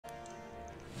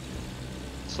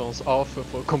sounds awful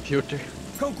for a computer.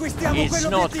 It's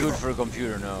not good for a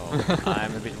computer, no.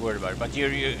 I'm a bit worried about it. But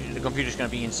the computer's gonna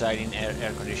be inside in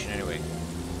air condition anyway.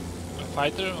 A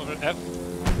fighter over F.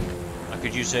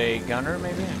 Could you say gunner,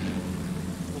 maybe?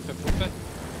 Puppe.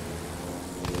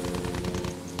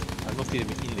 I'm not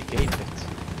even indicated.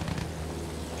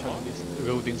 Trying this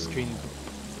loading screen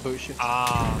bullshit.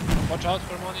 Watch out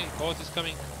for money. Boat is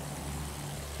coming.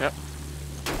 Yep.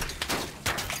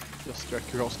 Just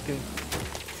across game.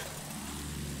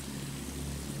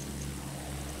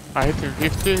 I hit him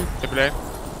 50, the plane.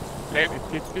 Plane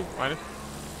hit 50, minus.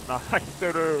 Nice.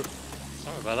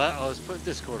 Sorry about that, I was putting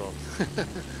Discord on.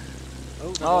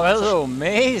 Oh, hello,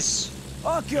 Maze!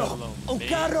 Occhio! Un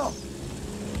carro!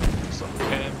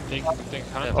 Okay, take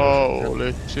hunter.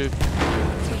 Holy shit.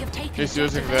 He's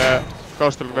using the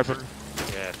coastal weapon.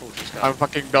 Yeah, full I'm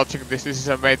fucking dodging this. This is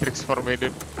a matrix for me,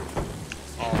 dude.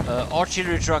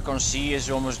 Artillery truck on C is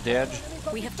almost dead.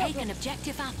 We have taken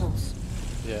objective apples.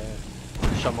 Yeah.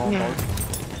 Shaman mode.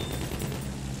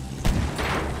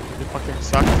 You fucking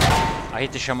suck. I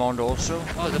hit the Shaman also.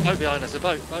 Oh, there's a boat behind us, a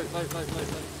boat.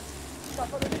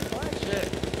 Shit.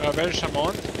 Where's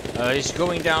Shaman? He's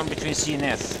going down between C and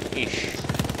F-ish.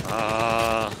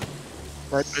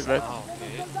 Right. Oh,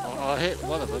 okay. I hit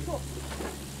one of them.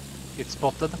 It's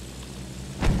spotted.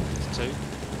 It's two.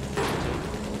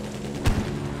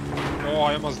 Oh,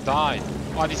 I almost died.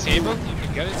 Oh, disabled? You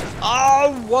can get it?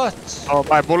 Oh, what? Oh,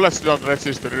 my bullets don't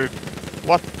register, dude.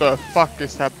 What the fuck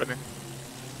is happening?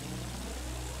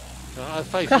 I have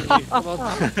faith in you, come on.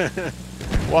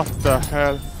 What the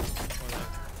hell?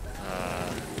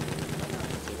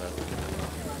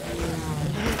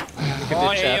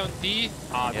 Oh, A on D?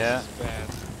 Ah, yeah. This is bad.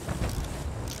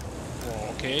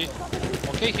 Oh, okay.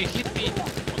 Okay, he hit me.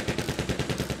 Okay.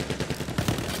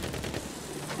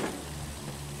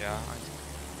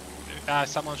 Yeah,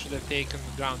 someone should have taken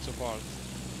ground support.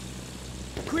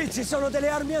 Qui ci sono delle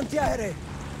armi antiaeree!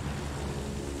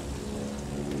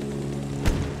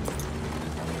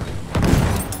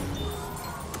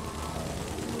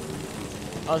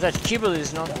 Oh, that kibble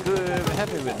is not good,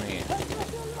 happy with me.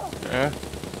 Yeah.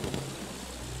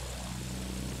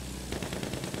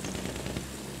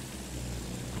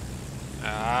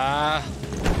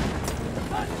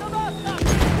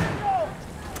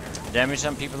 Damage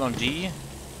some people on D.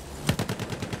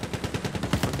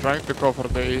 I'm trying to go for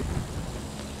the E.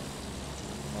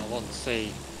 I want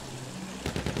C.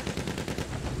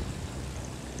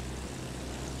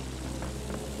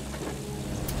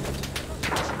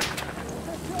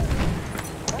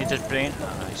 Hit that plane.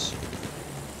 Oh, nice.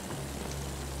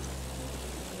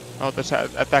 Oh, there's an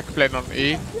attack plane on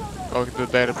E. Going to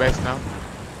their base now.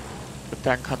 The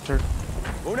tank hunter.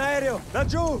 Un aereo,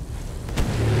 laggiù!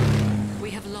 We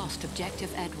have lost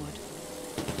objective Edward.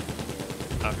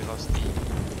 We lost D.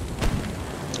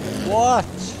 What?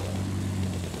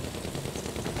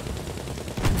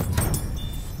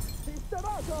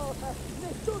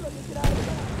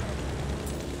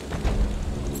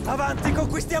 Avanti,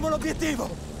 conquistiamo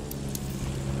l'obiettivo!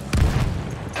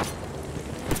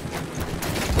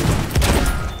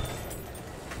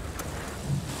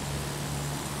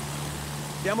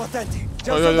 Stiamo attenti!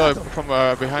 C'è un soldato! From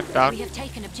behind down. We have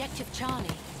taken objective Charlie.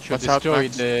 Should Watch out, destroy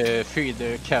Max. the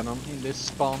feeder cannon in this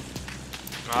spawn.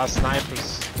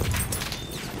 Snipers.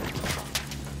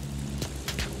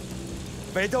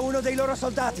 Vedo uno dei loro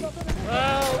soldati!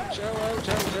 Ouch.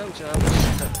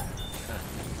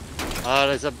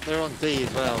 They're on D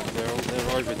as well.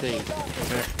 They're over D.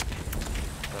 Yeah.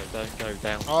 So don't go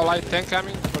down. Oh, light tank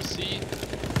coming for C.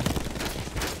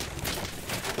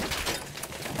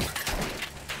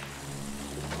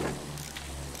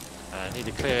 Need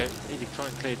to try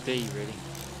and clear D really.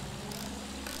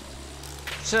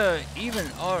 So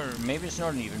even, or maybe it's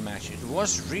not an even match. It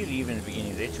was really even in the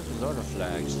beginning. They took a lot of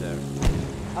flags there.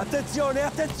 Attenzione,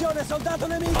 attenzione, soldato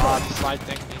nemico! Ah, this light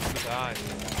tank needs to die.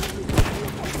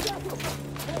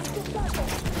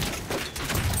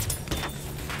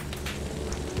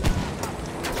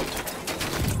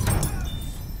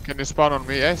 Can you spawn on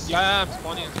me, yes? Yeah, I'm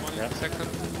spawning Yeah. in a second.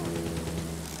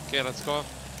 Okay, let's go.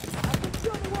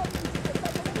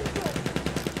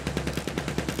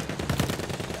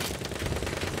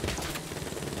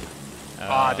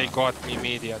 They got me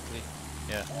immediately.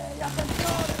 Yeah.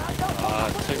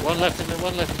 One left in the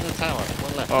tower.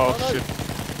 One left. Oh, no. shit.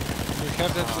 You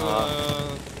have that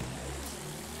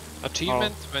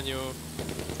achievement when you...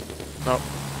 No.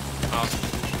 Oh,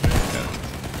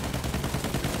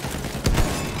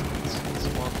 it's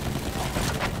one.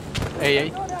 AA.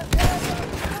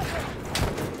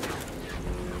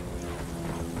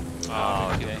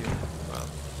 Oh, okay.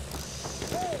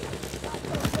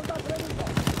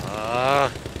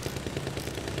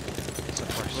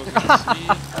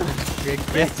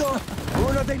 Visto?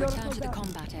 Uno dei loro Return to the soldati.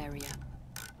 combat area.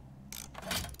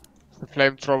 The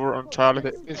flamethrower on Charlie.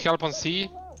 Need help on C.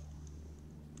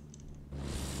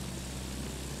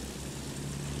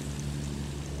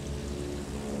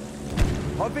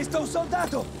 Ho visto un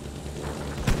soldato!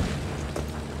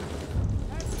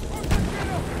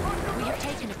 We have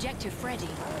taken objective Freddy.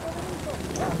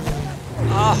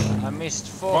 Ah, I missed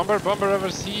 4. Bomber over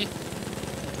C.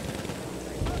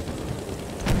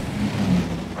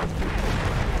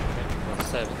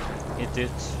 Seven. Hit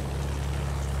it.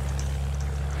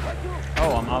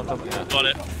 Oh, I'm out of... Got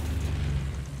it.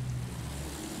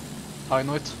 I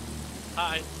know it.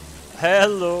 Hi.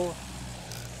 Hello!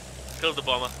 Killed the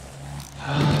bomber.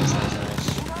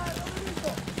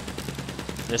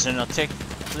 There's an attack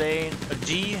plane, a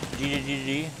D.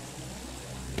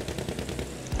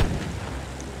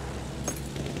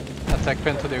 Attack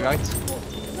plane to the right.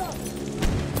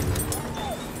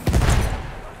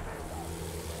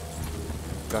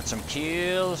 Got some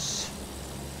kills.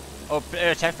 Oh,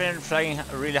 attack plane flying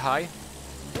really high.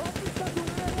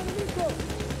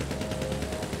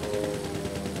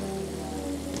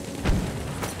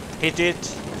 Hit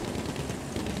it.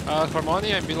 For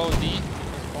money, I'm below D.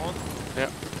 Spawn.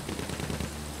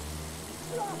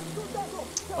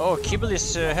 Oh, Kibble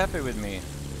is happy with me.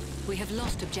 We have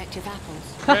lost objective apples.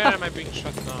 Where am I being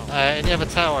shot now? In the other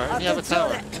tower. In the other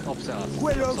tower. Attenzione! Opposite us.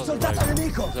 Quello è un It's on the soldato road.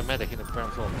 nemico! There's a medic in the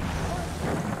ground floor.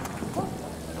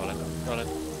 Got him.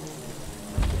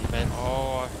 Man.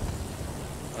 Oh,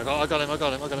 I got him.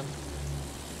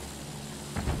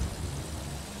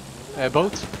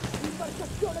 Boat.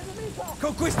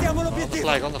 Conquistiamo On the l'obiettivo!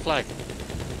 flag, on the flag.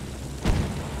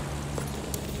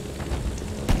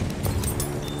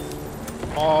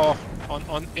 oh,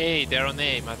 on A. They're on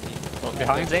A, Matti.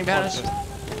 Behind. Plane behind us.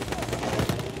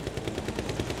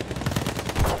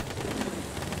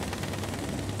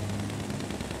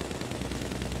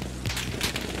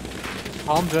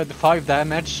 Armed 5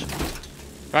 damage.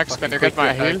 Max, can you quick get my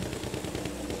attack. heal?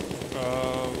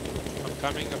 I'm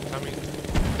coming.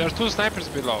 There are 2 snipers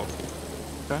below.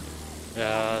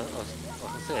 Yeah, I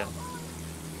can see him.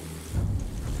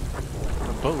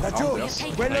 Both Laggiù! armed We have us.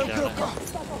 taken Quello è un Takedown. trucco!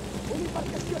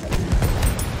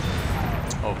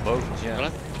 Oh, boat, yeah. Got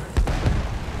him?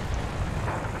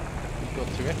 He got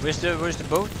wrecked. Where's the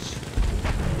boat?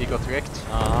 He got wrecked.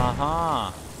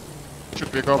 Aha.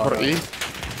 Should we go for E?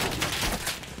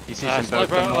 He sees him both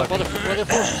Sniper, on what mark. the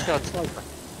forces got? Sniper.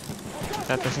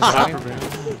 That doesn't sound real.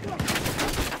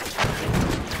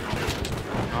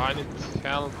 Oh, I need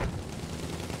help.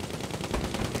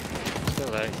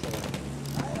 Still there.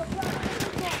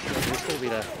 He'll still be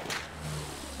there.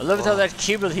 I love it how that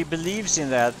Kibble, he believes in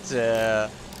that,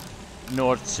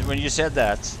 Nort, when you said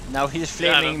that. Now he's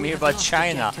flaming We me have about lost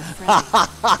China. objective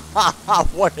Freddy.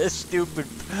 What a stupid...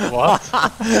 What?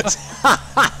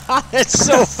 That's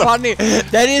so funny.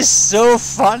 That is so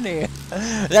funny.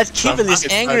 That Kibble is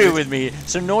It's angry funny. with me.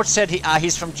 So Nort said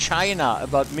he's from China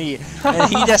about me, and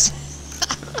he does.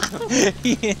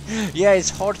 Yeah, it's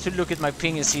hard to look at my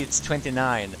ping and see it's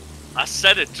 29. I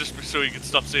said it just so you could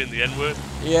stop saying the N-word.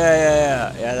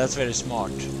 Yeah. That's very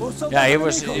smart. Un soldato Yeah, he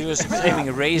nemico! was claiming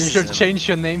You racism. should change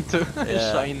your name to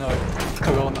Yeah. China or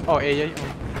Corona. Oh, AA.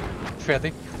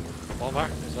 Freddy. One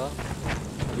mark as well.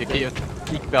 You can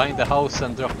peek behind the house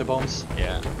and drop the bombs.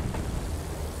 Yeah.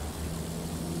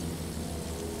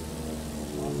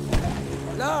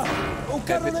 Là! Un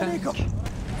carro Every nemico!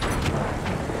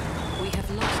 We have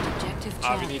lost objective We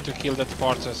Charlie. need to kill that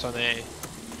fortress on A.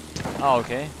 Oh,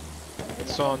 okay.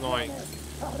 It's so annoying.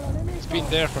 It's been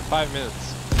there for 5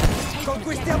 minutes.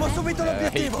 Conquistiamo subito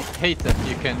l'obiettivo! Hate that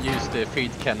you can use the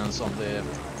field cannons on the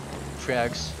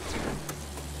frags.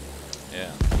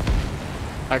 Yeah.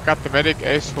 I got the medic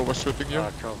Ace who was shooting you.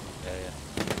 Cool. Yeah.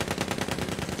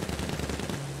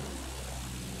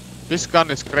 This gun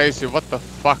is crazy, what the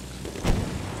fuck?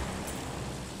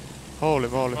 Holy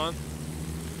moly. Come on.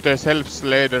 The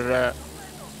self-slader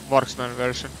marksman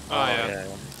version. Oh, yeah.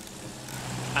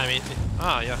 I mean,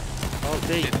 yeah. Oh,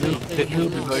 D. We The have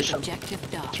noob lost version.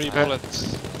 objective Dark. 3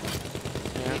 bullets.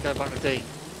 Yeah. Go back to D.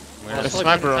 The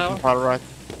sniper on the far right.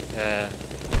 Yeah.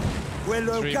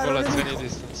 Quello è un 3 carro bullets any nemico!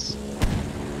 distance.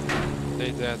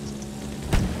 They dead.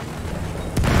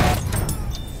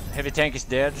 Heavy tank is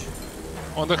dead.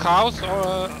 On the house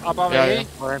or above Yeah, A?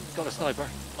 yeah. Got a sniper.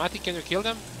 Mati, can you kill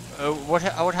them? What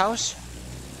house?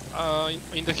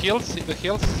 In the hills, house in the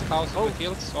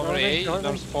hills, over A, go in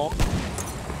our on. spawn.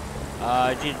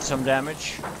 I did some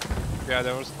damage. Yeah,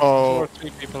 there was 2 Oh. or 3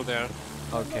 people there.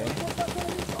 Okay.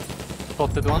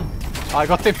 Spotted one. I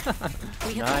got him.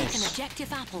 We have Nice. taken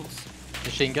objective apples.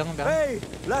 Machine gun behind.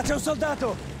 Ehi, là c'è un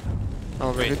soldato!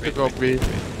 Oh, we need to go B.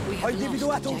 We Ho have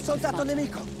individuato un lost soldato objective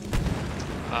nemico!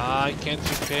 I can't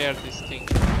repair this thing.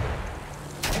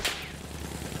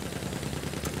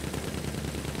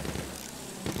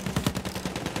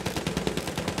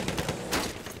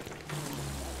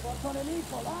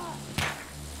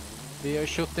 They are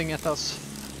shooting at us.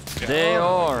 They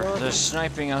are. They're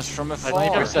sniping us from Just the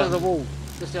other afar. side of the wall.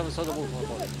 Just the other side of the wall. My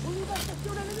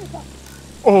boy.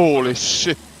 Holy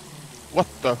shit! What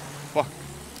the fuck?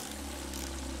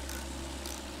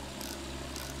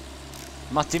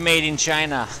 Matti made in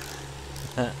China.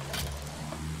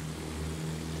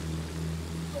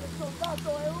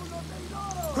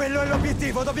 Quello è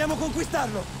l'obiettivo, dobbiamo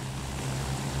conquistarlo!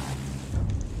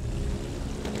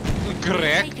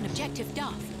 Correct. Taken objective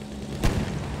Duff.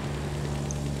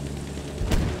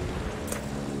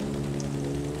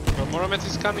 Mohammed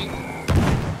is coming.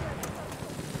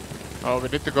 Oh, we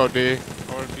need to go D.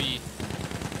 Or B.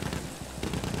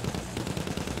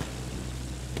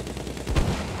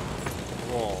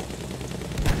 Whoa.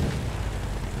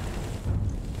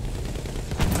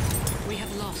 We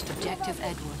have lost objective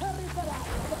Edward.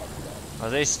 Are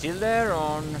they still there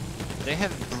on? They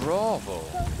have Bravo.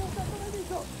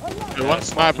 The one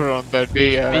sniper on the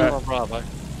D. Bravo.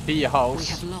 B We house.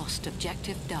 have lost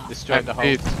objective Duff. Destroyed the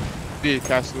and house. D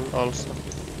castle also.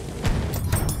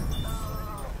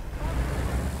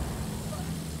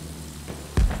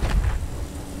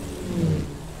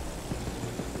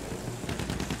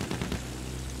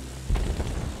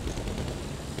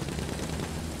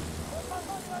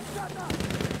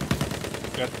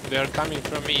 They're coming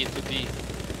from me to D.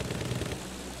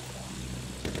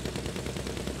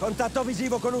 Contatto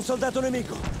visivo con un soldato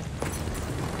nemico!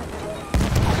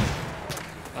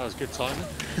 That was good timing.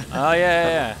 Oh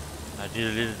yeah. I did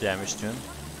a little damage to him.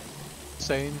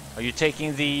 Same. Are you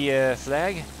taking the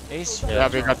flag, Ace? Yeah,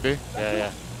 we got B.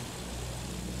 Yeah.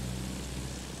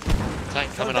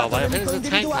 Tank coming our way. I think there's a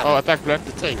tank Oh, coming. attack plan.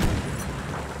 The team.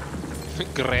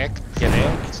 Correct.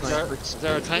 Is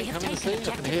there a We tank have coming to taken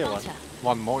see? I can objective hear one. Butter.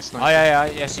 One more Oh sniper.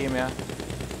 yeah, I see him. Yeah.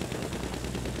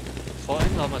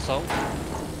 Fighting on my soul.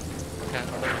 Can't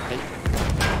repeat.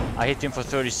 I hit him for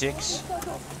 36.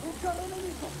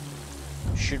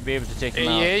 Should be able to take him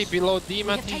AA out. below D, We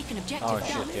have Matti. taken objective Oh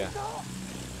Duff. shit, yeah.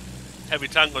 Heavy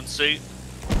tank on C.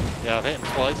 Yeah, I've hit him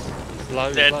twice. He's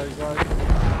low, Dead. low.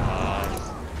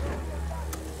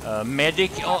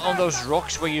 Medic on those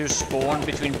rocks where you spawn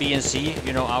between B and C,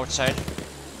 you know, outside.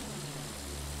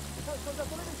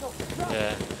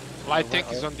 Yeah. Light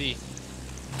tank is on D.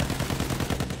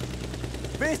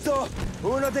 Visto!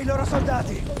 Uno dei loro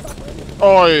soldati!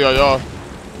 Oi, oi, oi.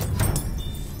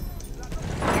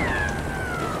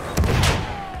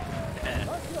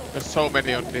 There's so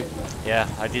many on D. Yeah,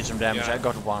 I did some damage. Yeah. I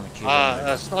got one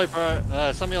kill. Sniper,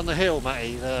 somebody on the hill,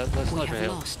 Matty, the We sniper have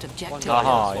hill. lost objective One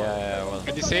Aha, guy. yeah, well.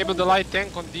 I disabled the light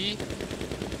tank on D.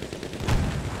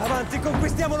 Avanti,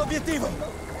 conquistiamo l'obiettivo!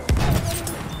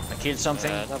 I killed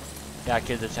something. Yeah, I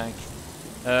killed the tank.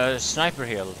 Sniper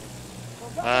hill.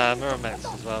 Miramax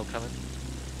as well coming.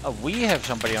 Oh, we have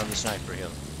somebody on the sniper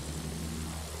hill.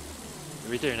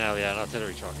 We do now, yeah, an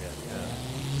artillery truck, yeah.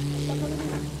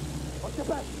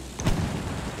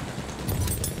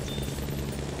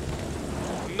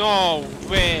 No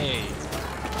way.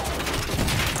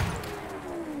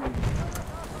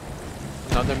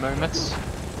 Another mermaids.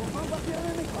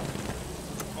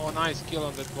 Oh, nice kill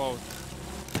on that boat.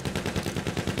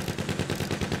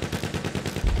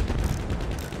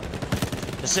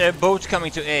 There's a boat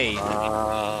coming to A.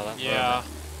 Yeah.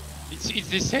 It's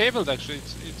disabled actually.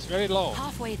 It's very low.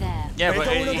 halfway there. Yeah, but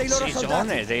Vedo uno dei loro it's soldati. on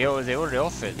it. They already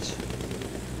off it.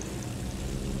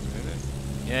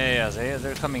 Yeah,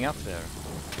 they're coming up there.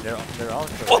 They're out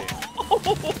already.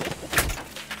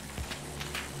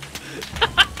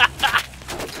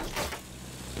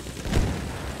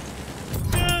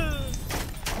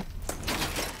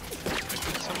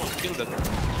 Someone killed it.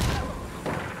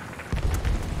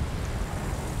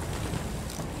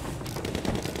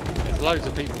 There's loads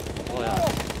of people. Oh, yeah.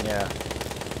 Yeah.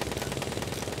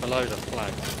 Below the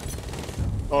flag.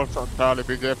 Also, Charlie,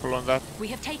 be careful on that. We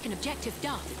have taken objective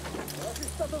Duff.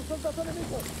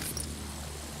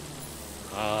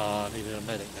 I needed a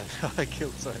medic then. I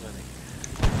killed so many.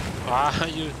 Ah,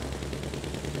 you.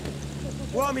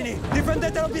 Uomini,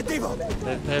 difendete l'obiettivo!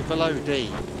 They're below D.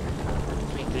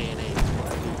 Between D and E.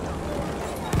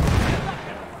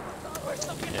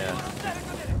 Yeah.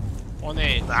 On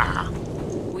A.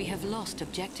 We have lost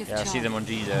objective Yeah, I see them on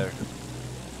D there.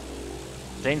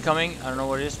 Plane coming. I don't know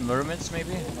what it is. Mermaids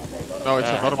maybe. No, it's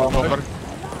a normal bomber.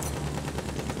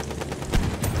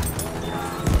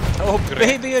 Oh,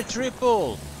 baby, a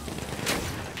triple!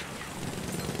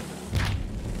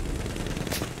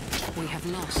 We have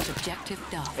lost objective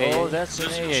Duff. Oh, that's an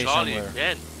Losing AA Charlie somewhere.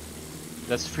 again.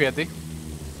 That's Freddy.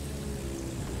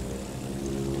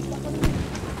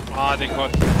 Ah, they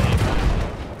got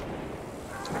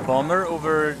Bomber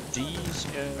over D's.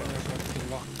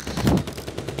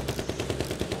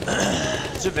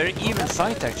 It's a very even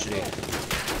fight, actually.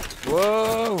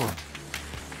 Whoa!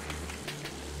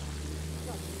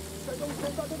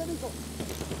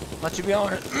 But to be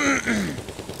honest,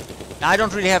 I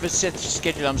don't really have a set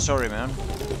schedule. I'm sorry, man.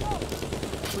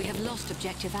 We have lost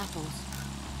objective apples.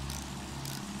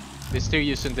 They're still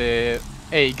using the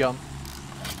A gun.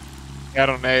 Yeah,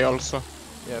 on A also.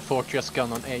 Yeah, Fortress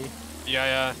gun on A.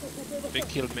 yeah. They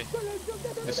killed me.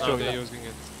 Now Destroy they're that. using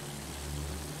it.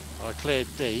 I cleared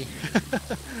D.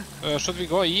 Should we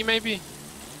go E maybe?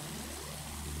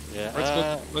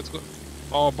 Yeah. Let's go.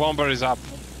 Oh, bomber is up.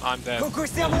 I'm dead.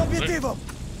 Conquistiamo l'obiettivo!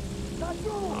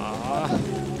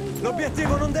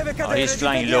 L'obiettivo non deve Oh, cadere, he's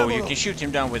flying low. You difendiamolo! can shoot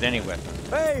him down with any weapon.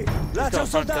 Ehi, là c'è un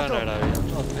Front gunner soldato!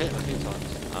 though. I've hit him a few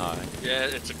times. Alright. Yeah,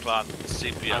 it's a clan.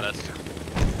 CPLS.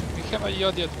 We have a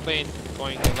Yodiot plane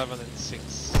going 11 and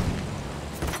 6.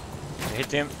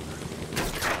 Hit him.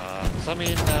 Some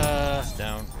He's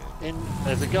down.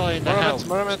 there's a guy in the house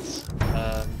Mermaids.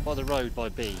 by the road by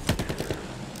B.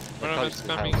 Mermaids Close to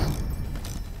the coming. house.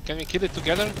 Can we kill it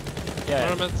together? Yeah.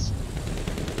 Mermaids.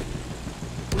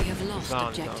 We have lost Down,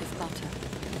 objective butter.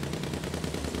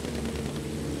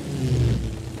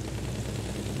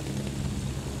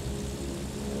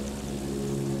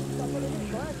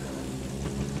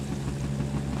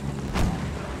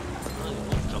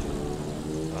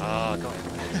 Ah, got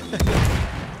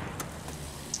him.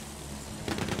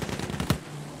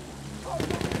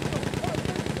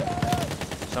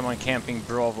 Someone camping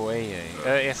Bravo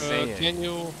AA. FA. Can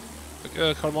you,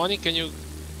 Harmony? Can you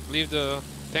leave the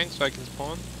tank so I can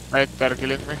spawn? Right, they're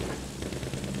killing me.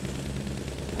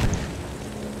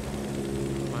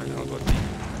 Fine, I'll go deep.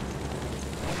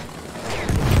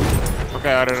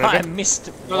 Okay, are you I ready? missed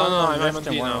No, one no, on I'm the on left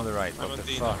D and one now. on the right. I'm What on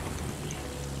the D fuck?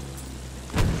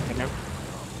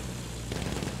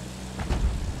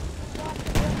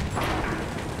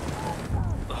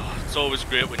 It's always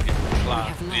great when you We clan.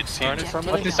 have Lead lost team. objective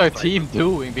What is Duff. our team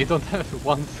doing? We don't have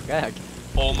one frag.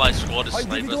 All my squad is Ho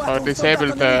snipers. individuato Oh, un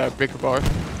disabled soldato nemico! the big boy.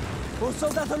 Un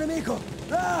soldato nemico!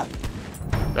 Là!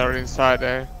 They're inside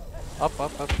there. Up.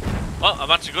 Oh, I've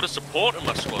actually got a support in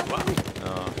my squad. Wow.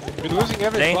 No. We're losing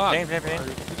every Plane, flag. plane. Are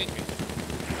you kidding me?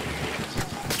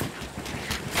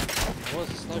 There was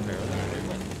a sniper.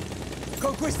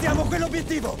 Conquistiamo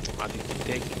quell'obiettivo! I think we're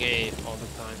taking A all the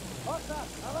time.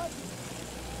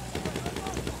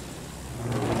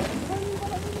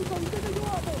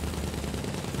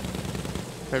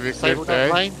 Have we Disable cleared that the A?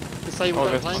 plane. Disable Oh,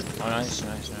 that that's plane. Oh, nice.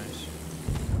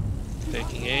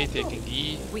 Taking A, taking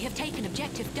E. We have taken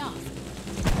objective Duff.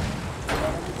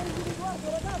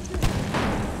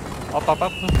 Up.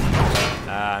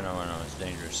 Ah, no, it's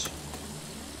dangerous.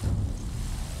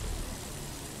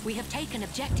 We have taken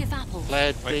objective apples.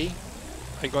 Cleared B.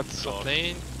 I got a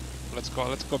plane. Let's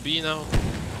go B now.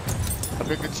 I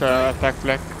think it's a attack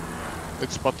plane.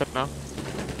 It's spotted now.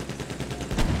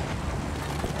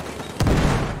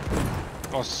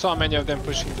 Oh, so many of them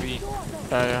pushing B.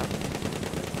 Yeah.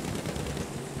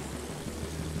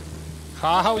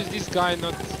 How is this guy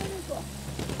not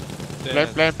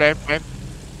dead? Plane.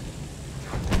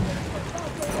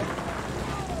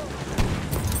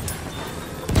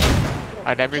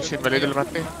 I damaged him a little,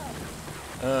 Matti.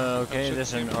 Okay,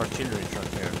 there's an artillery truck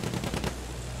here.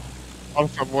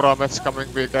 Also, Muramet's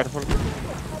coming, be careful.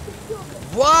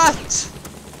 What?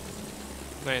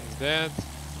 Plane's dead.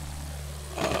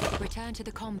 Return to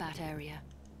the combat area.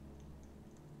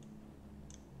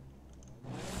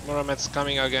 Muramet's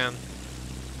coming again.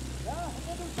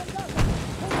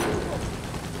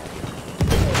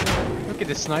 Look at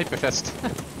the sniper fest.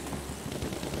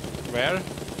 Where?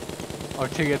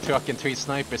 Artillery truck and 3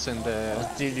 snipers and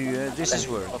Did you? This is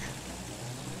work.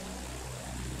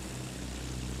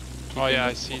 Oh yeah,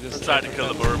 I see I this. tried to kill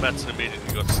the Burmets and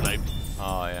immediately got sniped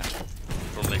Oh yeah.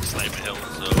 from like Sniper Hill.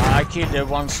 So I killed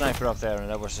one sniper up there, and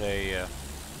that was a.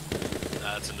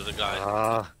 that's another guy.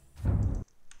 Ah.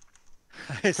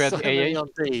 It's Fred so many AA. on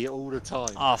D all the time.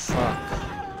 Oh fuck.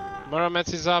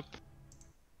 Muramet is up.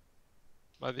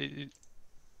 But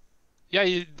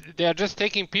yeah, they are just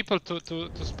taking people to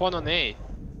spawn on A.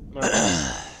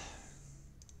 Muramet.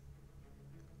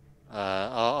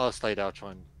 I'll stay there. I'll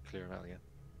try and clear him out again.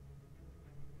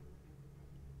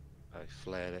 I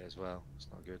flared it as well. It's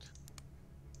not good.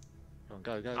 Come on,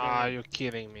 go. Ah, you're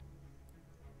kidding me.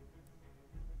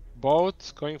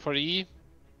 Boat going for E.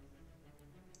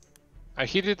 I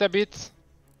hit it a bit.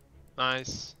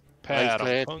 Nice. Nice Pair.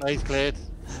 cleared. Nice cleared.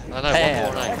 I know, Pair.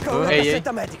 one more night. Ecco una Ehi, ehi.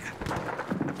 cassetta medica.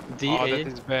 Oh, DA. that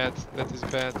is bad. That is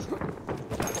bad.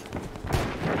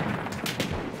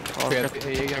 Okay.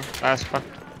 A again. Last fuck.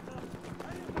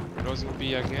 Closing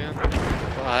B again.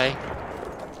 Bye.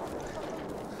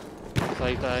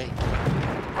 Side eye.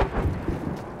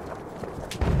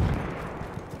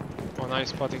 Oh, nice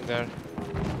spotting there.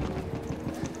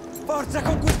 Forza,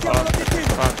 conquistiamo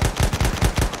l'obiettivo. Fuck.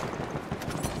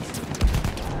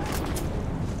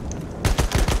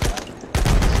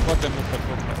 Spot them with the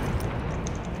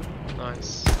book.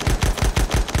 Nice.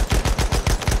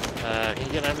 Can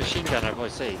you get a machine gunner if I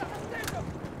see?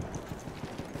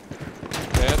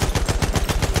 Dead.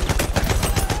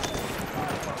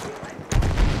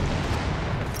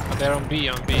 Oh, they're on B,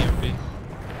 on B, on B.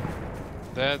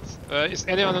 Dead. Is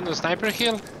anyone on the sniper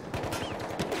hill?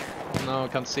 No,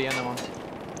 can't see anyone.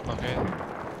 Okay.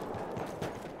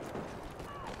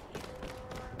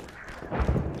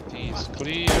 It is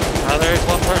clear. Ah, there is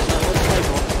one person.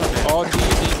 Oh,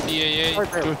 DAA.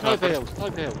 No bail.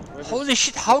 Holy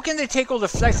shit, how can they take all the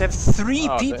flags? They have 3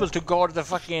 Oh, people they- to guard the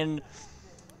fucking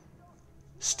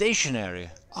stationary.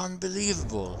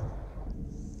 Unbelievable.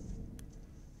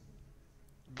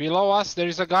 Below us, there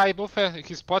is a guy, Buffe.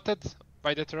 He's spotted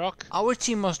by that rock. Our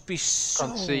team must be so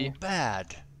Can't see.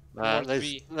 bad. Man, North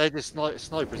there's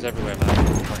snipers everywhere, man.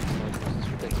 It's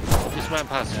ridiculous. I just ran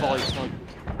past 5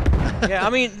 snipers. Yeah, I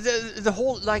mean the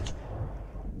whole like.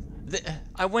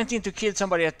 I went in to kill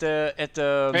somebody at the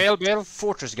Bail.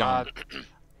 fortress gun.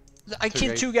 I Two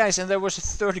killed guys. 2 guys and there was a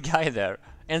 3rd guy there,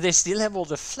 and they still have all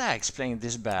the flags playing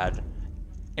this bad,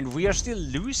 and we are still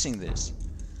losing this.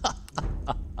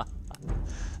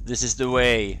 This is the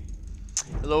way.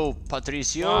 Hello,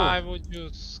 Patricio. Why would you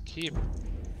skip?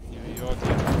 You idiot.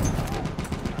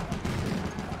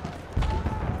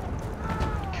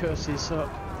 Because he's a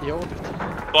idiot.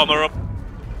 Bomber up.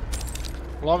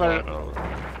 Lover.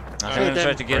 I'm gonna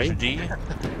try to get to D.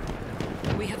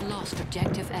 We have lost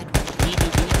objective Edward. D.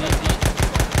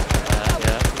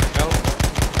 Yeah. Help.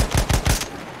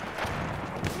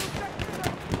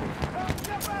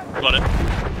 Got it.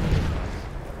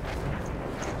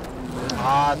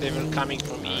 Ah, they were coming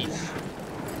from E.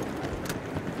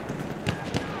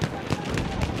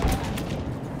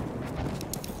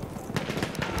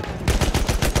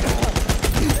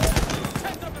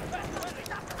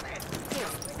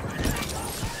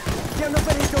 Ti hanno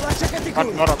ferito, lascia che ti One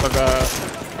curi. more on the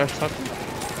left side.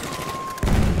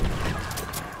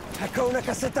 Ecco una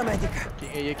cassetta medica.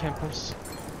 DA campus.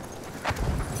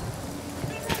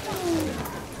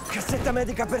 Cassetta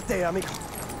medica per te, amico.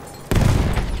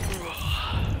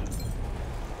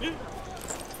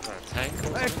 Tank.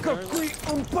 Ecco qui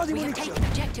un po' di We have munizioni. taken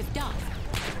objective Duff.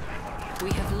 We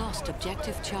have lost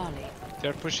objective Charlie.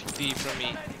 They're pushing D from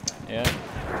E. Yeah.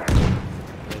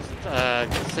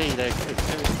 Can see there's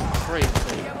 3 and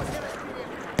 3.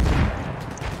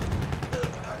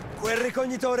 Quel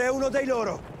ricognitore è uno dei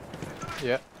loro.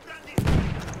 Yeah.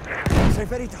 Sei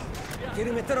ferito? Ti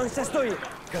rimetterò in sesto io.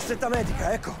 Cassetta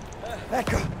medica, ecco.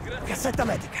 Ecco, cassetta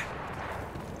medica.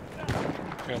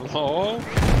 Hello?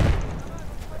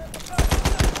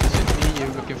 Is it me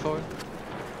you're looking for?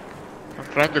 I'm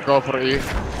trying to go for E.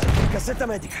 Cassetta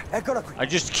medica, eccola qui. I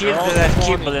just killed that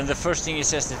Kibble, and the first thing he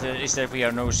says is that we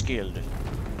are no skilled.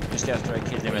 Just after I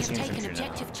killed him We as have taken infantry now.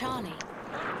 objective Charlie.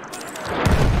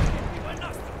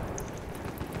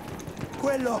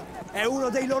 Quello è uno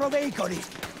dei loro veicoli.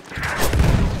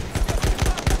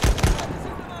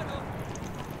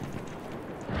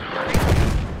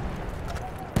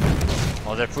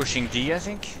 Oh, they're pushing D, I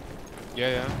think?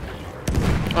 Yeah.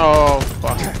 Oh,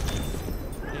 fuck.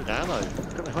 Need ammo.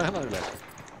 Got no ammo left.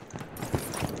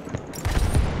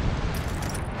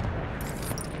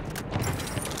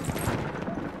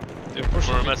 They're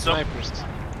pushing We're with messed up. snipers.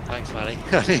 Thanks, Manny.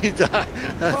 I need that.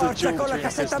 That's a Forza dual con la twin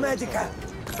cassetta pistol. medica.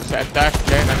 It's an attack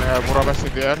plane and Murabas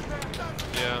in the air.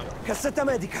 Yeah. Cassetta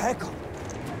medica, ecco.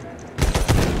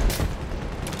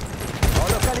 Ho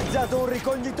localizzato un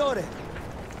ricognitore.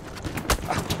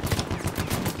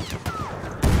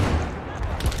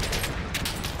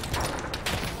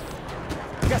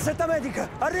 Cassetta medica,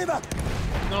 arriva!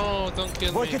 No, don't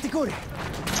kill Vuoi me. che ti curi?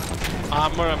 Ah,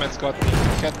 Muramet's got me.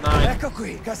 Head 9. Ecco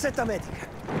qui, cassetta medica.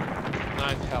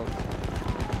 9 health.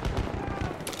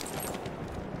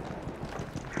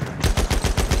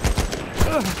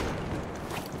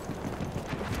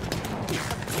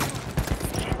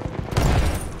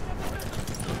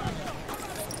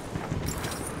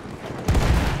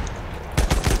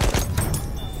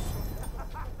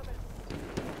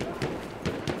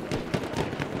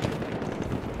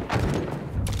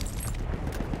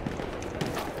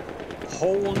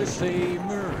 Holy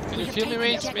Famer. Can you feel me,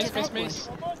 mates? Mace.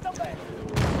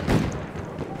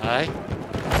 Aye.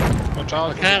 Watch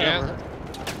out, Can't. again.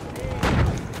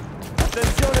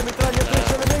 Attenzione,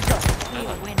 mitragliatrice nemica! We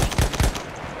are winning.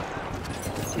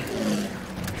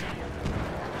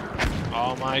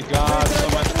 Oh my god, so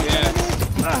much gas.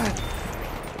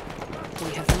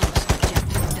 We have lost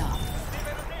objective Duff.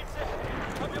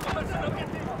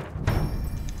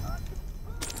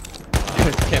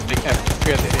 Can't believe I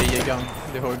failed the AA gun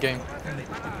the whole game.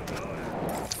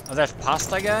 Oh, that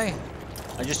pasta guy?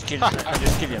 I just killed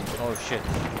him. Oh shit.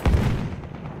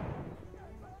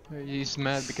 He's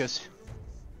mad because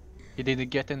he didn't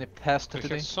get any pasta We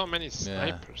today. have so many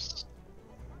snipers.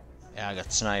 Yeah, I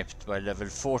got sniped by level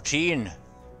 14.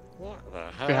 What the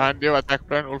hell? Behind you, attack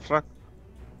plane, Ulfra.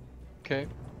 Okay.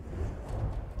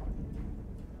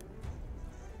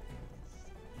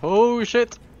 Oh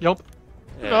shit! Jump!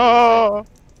 Yeah, No!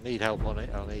 need help on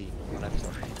it, on E. On F,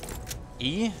 sorry.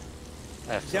 E?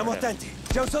 F, Siamo sorry, F. attenti!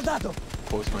 C'è un soldato!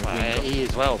 Post my Well, window. E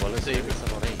as well, but let's see if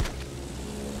it's on E.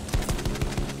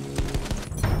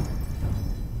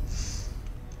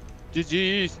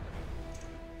 GG's!